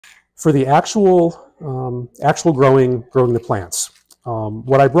For the actual growing the plants,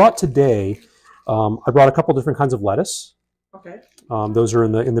 what I brought today, I brought a couple different kinds of lettuce. Okay. Those are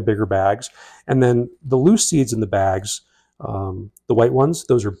in the bigger bags, and then the loose seeds in the bags, the white ones,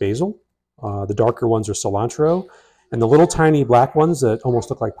 those are basil. The darker ones are cilantro, and the little tiny black ones that almost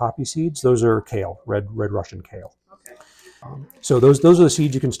look like poppy seeds, those are kale, red Russian kale. Okay. So those are the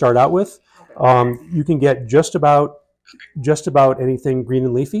seeds you can start out with. You can get just about anything green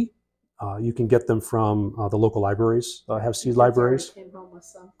and leafy. You can get them from the local libraries. Have seed libraries. Came home with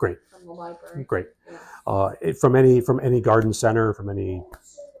some. Great. From the library. Great. Yeah. From any garden center, from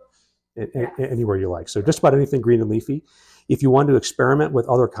anywhere you like. So just about anything green and leafy. If you want to experiment with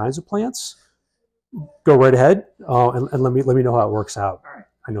other kinds of plants, go right ahead and let me know how it works out. All right.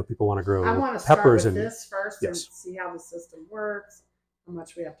 I know people want to grow I want to start peppers with and this first and see how the system works, how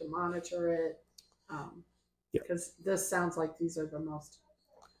much we have to monitor it. Because this sounds like these are the most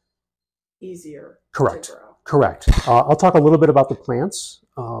easier Correct. to grow. Correct. I'll talk a little bit about the plants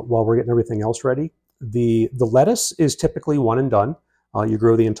while we're getting everything else ready. The lettuce is typically one and done. You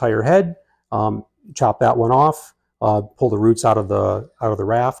grow the entire head, chop that one off, pull the roots out of the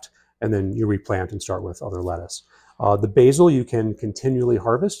raft, and then you replant and start with other lettuce. The basil you can continually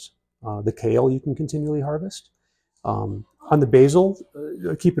harvest. The kale you can continually harvest. On the basil,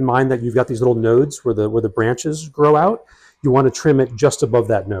 keep in mind that you've got these little nodes where the branches grow out. You want to trim it just above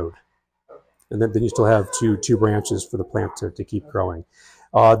that node. And then you still have two branches for the plant to keep growing.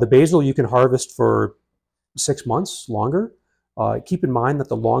 The basil you can harvest for 6 months, longer. Keep in mind that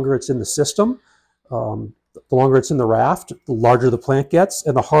the longer it's in the system, the longer it's in the raft, the larger the plant gets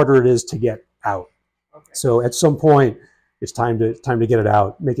and the harder it is to get out. Okay. So at some point, it's time to get it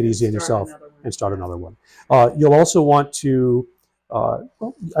out, make it easy on yourself, and start another one. You'll also want to,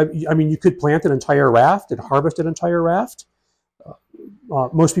 I mean, you could plant an entire raft and harvest an entire raft.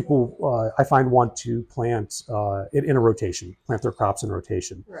 Most people, I find, want to plant it in a rotation, plant their crops in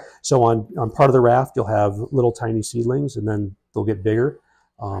rotation. Right. So on part of the raft, you'll have little tiny seedlings, and then they'll get bigger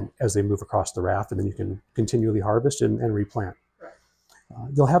as they move across the raft, and then you can continually harvest and replant. Right.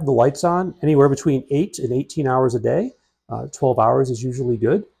 You'll have the lights on anywhere between 8 and 18 hours a day. 12 hours is usually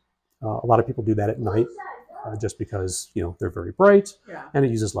good. A lot of people do that at night just because they're very bright, and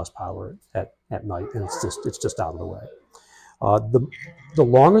it uses less power at night, and it's just out of the way. The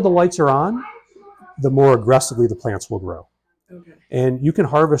longer the lights are on, the more aggressively the plants will grow. Okay. And you can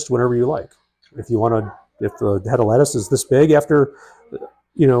harvest whenever you like. If you want to, if the head of lettuce is this big after,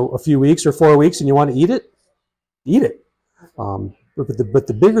 a few weeks or 4 weeks, and you want to eat it, eat it. But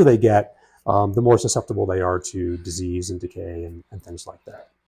the bigger they get, the more susceptible they are to disease and decay and things like that.